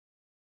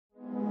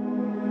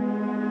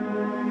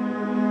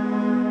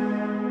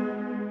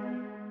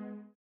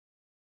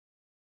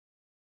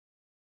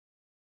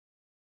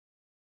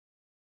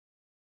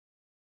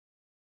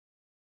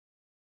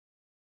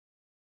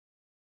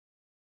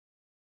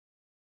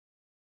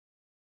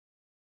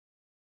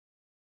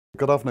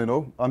Good afternoon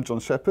all, I'm John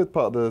Shepherd,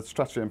 part of the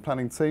strategy and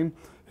planning team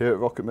here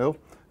at RocketMill,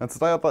 and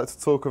today I'd like to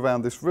talk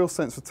around this real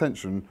sense of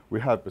tension we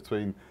have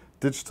between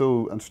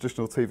digital and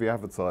traditional TV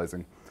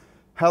advertising,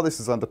 how this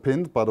is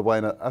underpinned by the way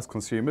that as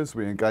consumers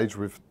we engage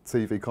with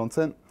TV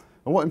content,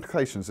 and what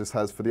implications this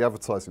has for the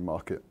advertising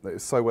market that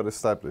is so well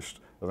established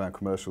around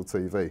commercial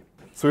TV.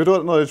 So we'd all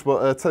acknowledge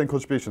what a telling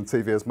contribution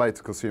TV has made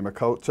to consumer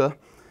culture.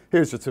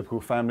 Here's your typical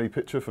family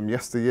picture from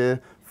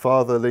yesteryear,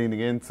 father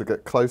leaning in to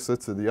get closer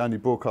to the only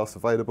broadcast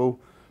available,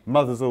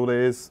 mother's all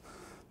ears,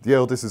 the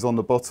eldest is on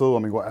the bottle, I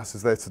mean what else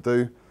is there to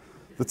do?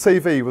 The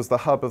TV was the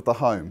hub of the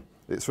home.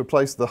 It's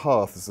replaced the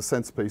hearth as the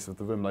centrepiece of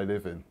the room they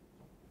live in.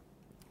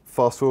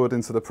 Fast forward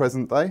into the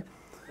present day.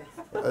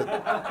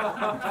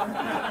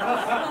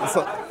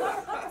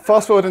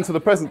 Fast forward into the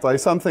present day,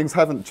 some things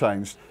haven't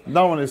changed.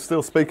 No one is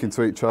still speaking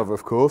to each other,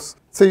 of course.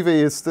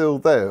 TV is still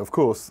there, of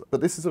course,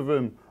 but this is a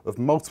room of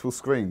multiple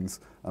screens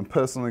and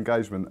personal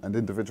engagement and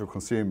individual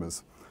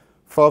consumers.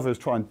 Father is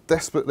trying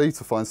desperately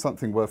to find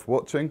something worth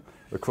watching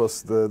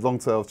across the long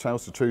tail of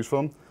channels to choose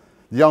from.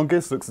 The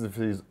youngest looks as if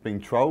he's being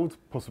trolled,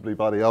 possibly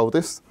by the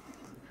oldest.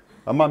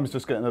 And mum is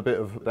just getting a bit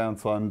of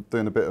downtime,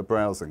 doing a bit of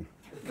browsing.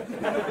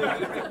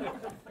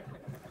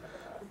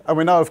 And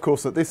we know, of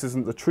course, that this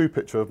isn't the true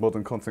picture of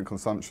modern content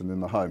consumption in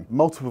the home.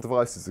 Multiple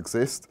devices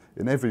exist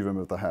in every room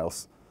of the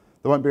house.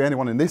 There won't be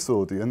anyone in this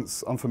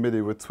audience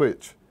unfamiliar with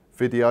Twitch.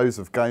 Videos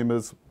of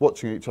gamers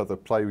watching each other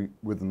play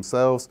with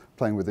themselves,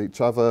 playing with each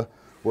other,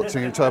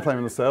 watching each other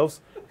playing with themselves.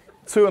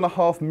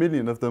 2.5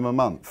 million of them a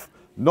month.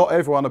 Not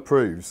everyone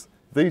approves.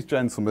 These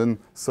gentlemen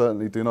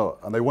certainly do not,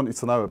 and they want you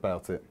to know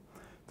about it.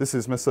 This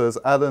is Messrs.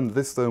 Allen,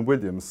 Lister and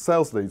Williams,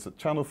 sales leads at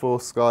Channel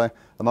 4, Sky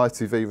and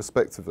ITV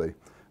respectively.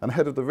 And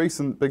ahead of the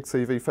recent Big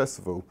TV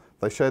festival,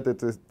 they shared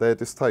their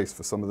distaste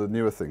for some of the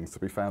newer things to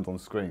be found on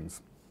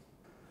screens.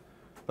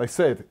 They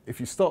said,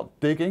 if you start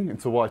digging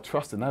into why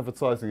trust in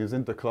advertising is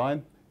in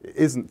decline, it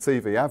isn't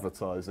TV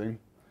advertising,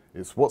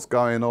 it's what's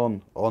going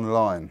on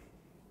online.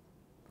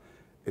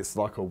 It's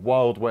like a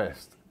Wild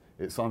West.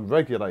 It's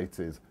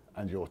unregulated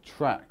and you're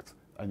tracked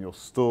and you're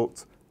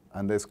stalked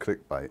and there's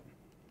clickbait.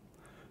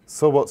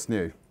 So what's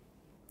new?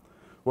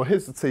 Well,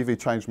 here's the TV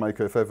changemaker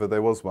if ever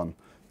there was one.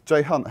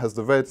 Jay Hunt has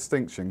the rare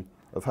distinction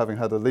of having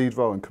had a lead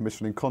role in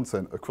commissioning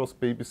content across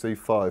BBC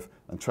 5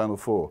 and Channel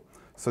 4,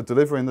 so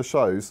delivering the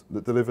shows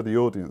that deliver the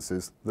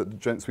audiences that the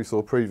gents we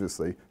saw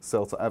previously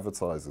sell to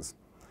advertisers.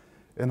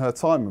 In her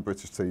time in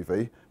British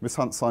TV, Miss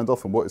Hunt signed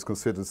off on what is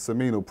considered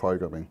seminal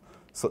programming,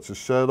 such as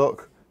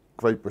Sherlock,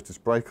 Great British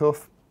Break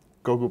Off,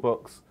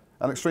 Gogglebox,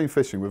 and Extreme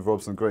Fishing with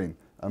Robson Green,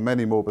 and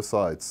many more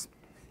besides.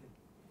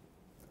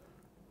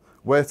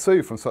 Where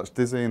to from such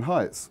dizzying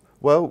heights?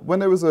 Well, when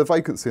there was a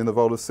vacancy in the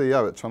role of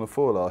CEO at Channel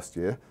 4 last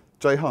year,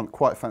 Jay Hunt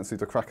quite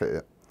fancied a crack at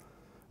it.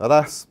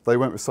 Alas, they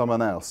went with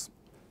someone else.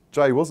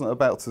 Jay wasn't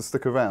about to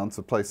stick around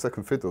to play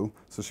second fiddle,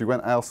 so she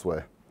went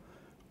elsewhere.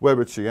 Where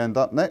would she end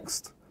up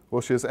next?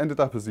 Well, she has ended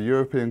up as the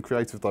European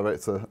Creative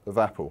Director of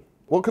Apple.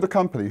 What could a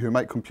company who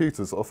make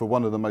computers offer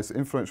one of the most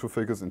influential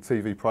figures in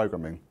TV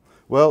programming?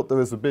 Well, there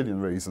is a billion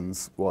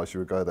reasons why she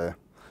would go there.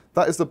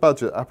 That is the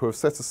budget Apple have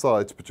set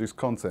aside to produce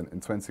content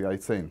in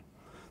 2018.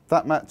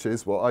 That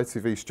matches what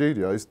ITV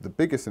Studios, the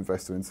biggest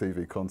investor in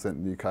TV content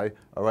in the UK,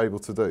 are able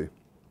to do.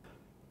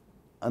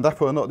 And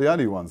Apple are not the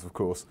only ones, of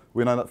course.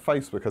 We know that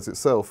Facebook has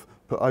itself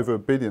put over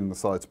 $1 billion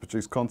aside to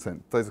produce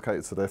content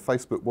dedicated to their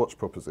Facebook Watch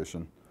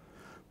proposition.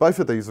 Both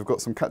of these have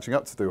got some catching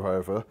up to do,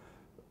 however,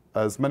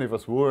 as many of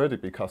us will already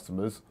be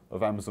customers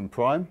of Amazon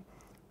Prime,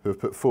 who have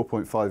put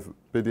 $4.5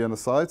 billion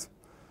aside.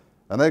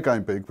 And they're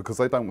going big because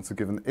they don't want to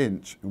give an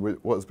inch in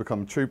what has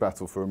become a true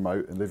battle for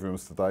remote in living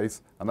rooms today,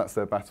 and that's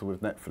their battle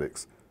with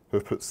Netflix, who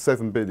have put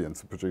 $7 billion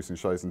to producing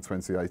shows in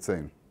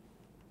 2018.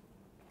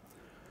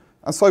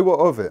 And so what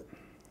of it?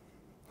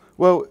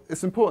 Well,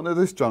 it's important at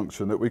this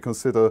junction that we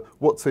consider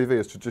what TV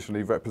is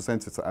traditionally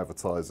represented to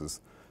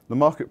advertisers. The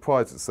market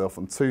prides itself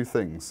on two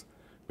things: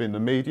 being the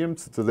medium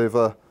to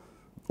deliver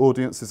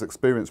audiences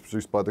experience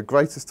produced by the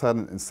greatest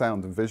talent in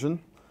sound and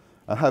vision,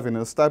 and having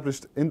an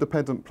established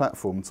independent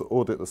platform to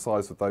audit the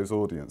size of those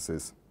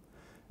audiences.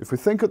 If we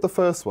think of the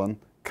first one,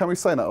 can we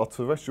say that our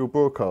terrestrial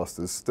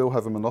broadcasters still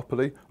have a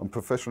monopoly on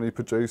professionally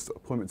produced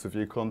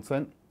appointment-to-view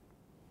content?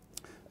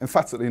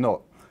 Emphatically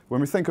not. When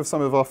we think of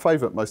some of our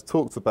favourite, most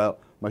talked about,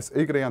 most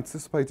eagerly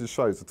anticipated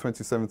shows of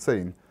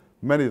 2017,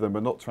 many of them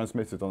are not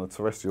transmitted on a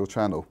terrestrial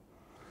channel.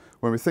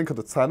 When we think of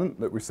the talent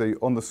that we see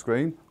on the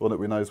screen or that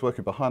we know is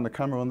working behind the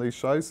camera on these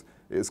shows,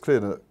 it is clear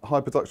that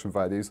high production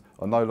values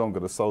are no longer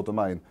the sole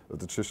domain of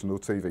the traditional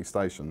TV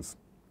stations.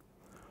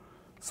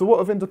 So what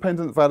of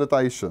independent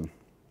validation?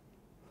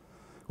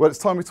 Well, it's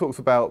time we talked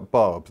about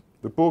BARB,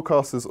 the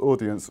Broadcasters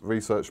Audience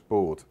Research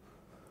Board.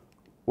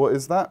 What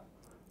is that?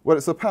 Well,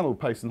 it's a panel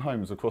based in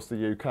homes across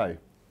the UK.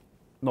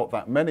 Not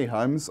that many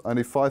homes,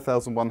 only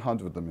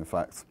 5,100 of them in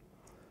fact.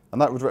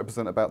 And that would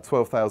represent about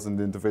 12,000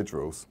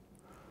 individuals.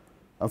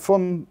 And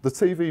from the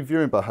TV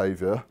viewing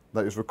behaviour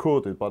that is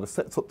recorded by the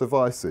set-top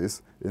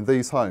devices in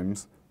these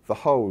homes, the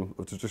whole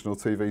of traditional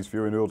TV's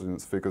viewing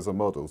audience figures are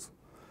modelled.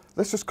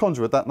 Let's just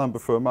conjure with that number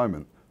for a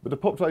moment. With the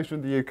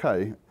population in the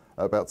UK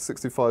at about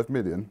 65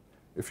 million,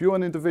 if you're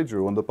an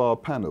individual on the bar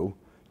panel,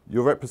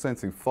 you're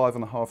representing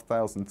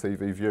 5,500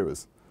 TV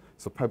viewers.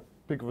 It's a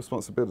big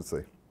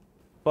responsibility.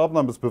 Barb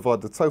numbers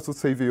provide the total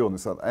TV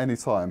audience at any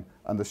time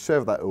and the share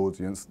of that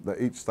audience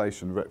that each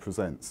station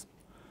represents.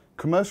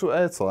 Commercial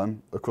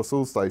airtime across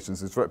all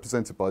stations is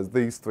represented by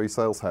these three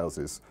sales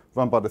houses,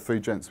 run by the three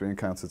gents we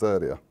encountered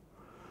earlier.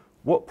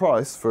 What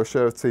price for a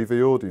share of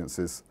TV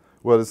audiences?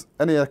 Well, as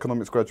any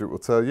economics graduate will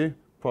tell you,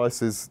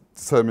 price is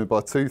determined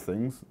by two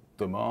things,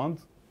 demand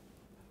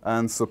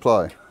and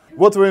supply.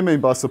 What do we mean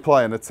by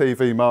supply in a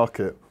TV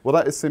market? Well,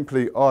 that is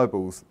simply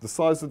eyeballs, the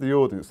size of the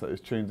audience that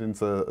is tuned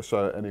into a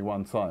show at any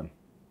one time.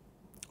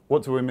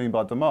 What do we mean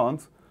by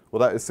demand? Well,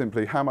 that is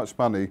simply how much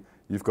money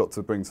you've got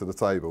to bring to the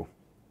table.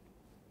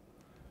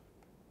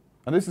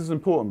 And this is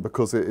important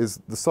because it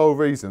is the sole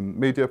reason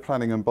media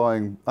planning and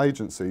buying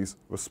agencies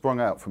were sprung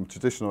out from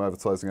traditional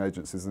advertising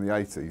agencies in the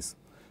 80s.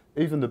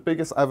 Even the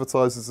biggest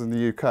advertisers in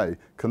the UK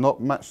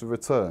cannot match the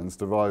returns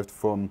derived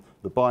from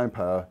the buying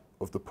power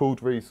of the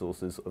pooled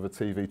resources of a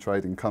TV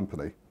trading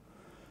company.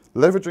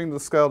 Leveraging the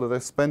scale of their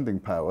spending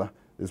power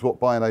is what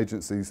buying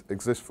agencies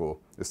exist for.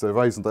 It's their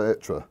raison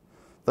d'etre.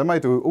 They may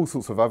do all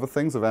sorts of other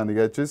things around the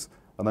edges,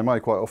 and they may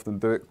quite often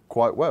do it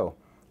quite well,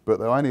 but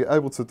they're only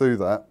able to do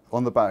that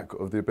on the back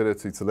of the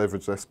ability to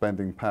leverage their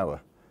spending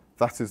power.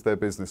 That is their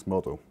business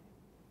model.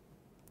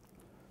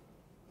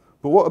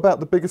 But what about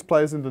the biggest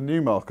players in the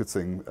new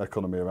marketing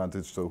economy around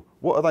digital?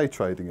 What are they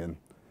trading in?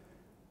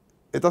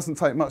 It doesn't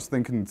take much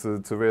thinking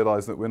to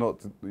realise that we're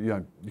not,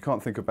 you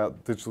can't think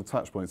about digital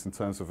touchpoints in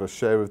terms of a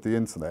share of the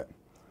internet.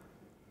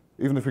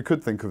 Even if we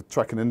could think of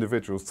tracking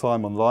individuals'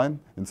 time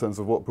online in terms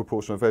of what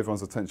proportion of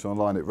everyone's attention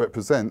online it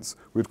represents,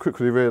 we'd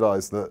quickly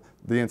realise that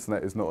the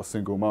internet is not a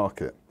single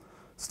market.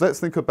 So let's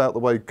think about the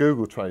way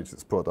Google trades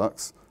its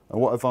products and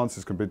what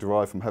advantages can be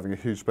derived from having a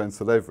huge spend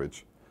to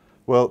leverage.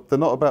 Well, they're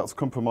not about to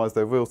compromise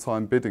their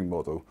real-time bidding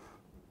model.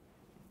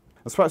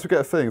 And so perhaps we get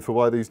a feeling for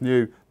why these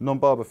new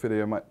non-Barb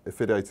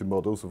affiliated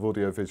models of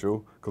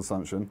audiovisual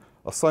consumption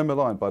are so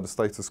maligned by the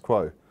status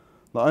quo.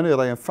 Not only are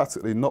they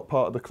emphatically not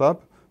part of the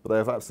club, but they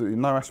have absolutely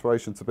no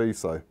aspiration to be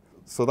so.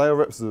 So they are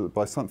represented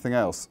by something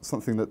else,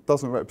 something that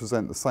doesn't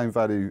represent the same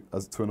value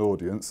as to an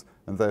audience,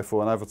 and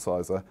therefore an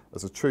advertiser,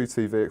 as a true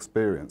TV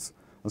experience,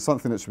 and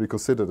something that should be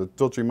considered a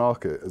dodgy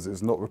market as it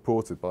is not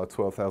reported by a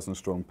 12,000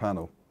 strong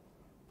panel.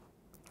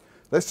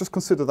 Let's just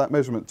consider that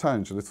measurement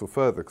challenge a little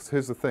further, because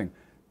here's the thing,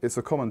 it's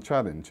a common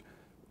challenge.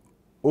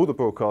 All the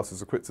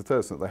broadcasters are quick to tell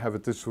us that they have a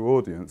digital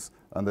audience,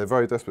 and they're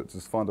very desperate to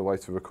just find a way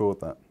to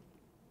record that.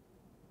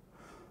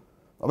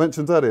 I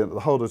mentioned earlier that the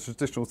whole of the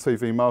traditional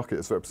TV market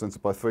is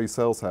represented by three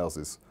sales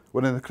houses,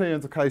 when in a clear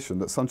indication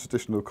that some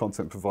traditional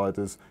content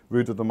providers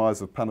rue the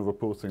demise of panel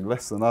reporting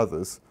less than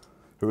others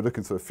who are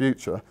looking to the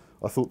future,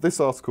 I thought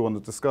this article on the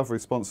Discovery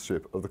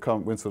sponsorship of the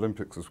current Winter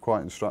Olympics was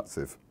quite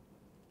instructive.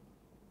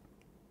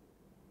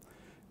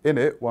 In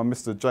it, one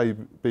Mr.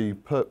 J.B.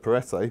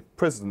 Perrette,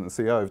 President and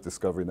CEO of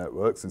Discovery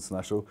Networks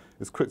International,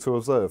 is quick to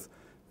observe,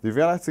 the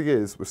reality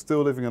is we're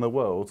still living in a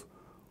world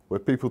where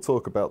people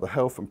talk about the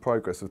health and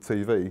progress of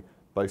TV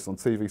based on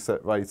TV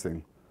set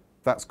rating.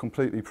 That's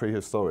completely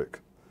prehistoric.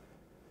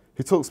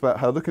 He talks about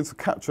how looking to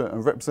capture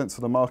and represent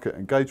to the market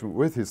engagement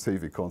with his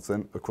TV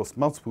content across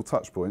multiple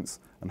touchpoints,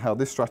 and how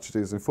this strategy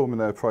is informing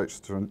their approach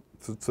to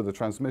the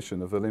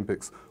transmission of the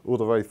Olympics all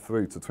the way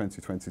through to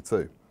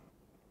 2022.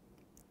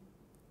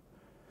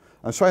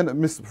 And showing that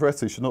Mr.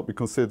 Perrette should not be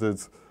considered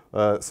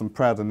some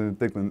proud and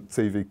indignant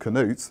TV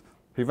canute,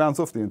 he rounds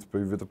off the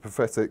interview with the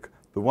prophetic,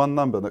 the one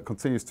number that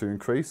continues to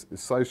increase is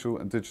social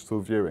and digital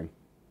viewing.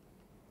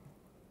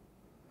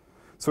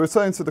 So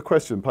returning to the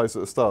question posed at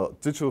the start,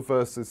 digital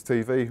versus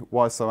TV,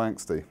 why so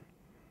angsty?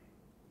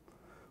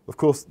 Of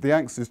course, the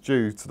angst is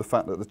due to the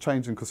fact that the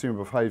change in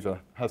consumer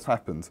behaviour has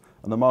happened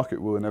and the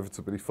market will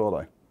inevitably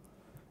follow.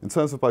 In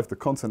terms of both the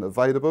content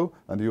available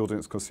and the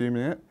audience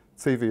consuming it,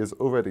 TV is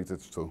already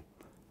digital.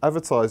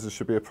 Advertisers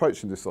should be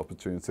approaching these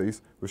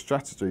opportunities with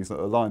strategies that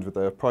are aligned with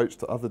their approach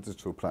to other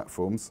digital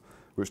platforms,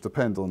 which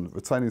depend on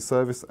retaining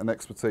service and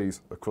expertise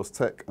across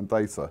tech and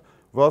data,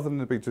 rather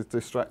than be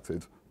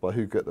distracted by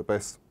who get the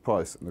best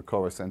price in the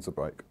chorus centre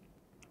break.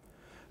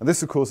 And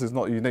this, of course, is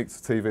not unique to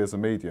TV as a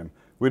medium.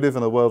 We live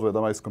in a world where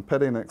the most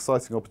compelling and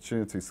exciting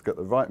opportunities to get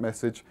the right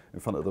message in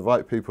front of the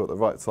right people at the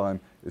right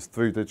time is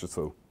through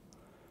digital.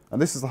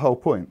 And this is the whole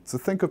point. To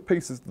think of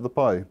pieces of the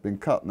pie being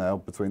cut now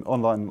between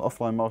online and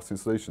offline marketing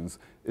solutions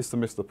is to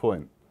miss the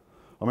point.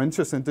 I'm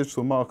interested in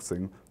digital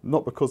marketing,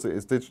 not because it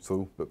is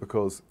digital, but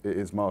because it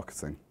is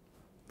marketing.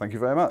 Thank you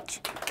very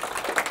much.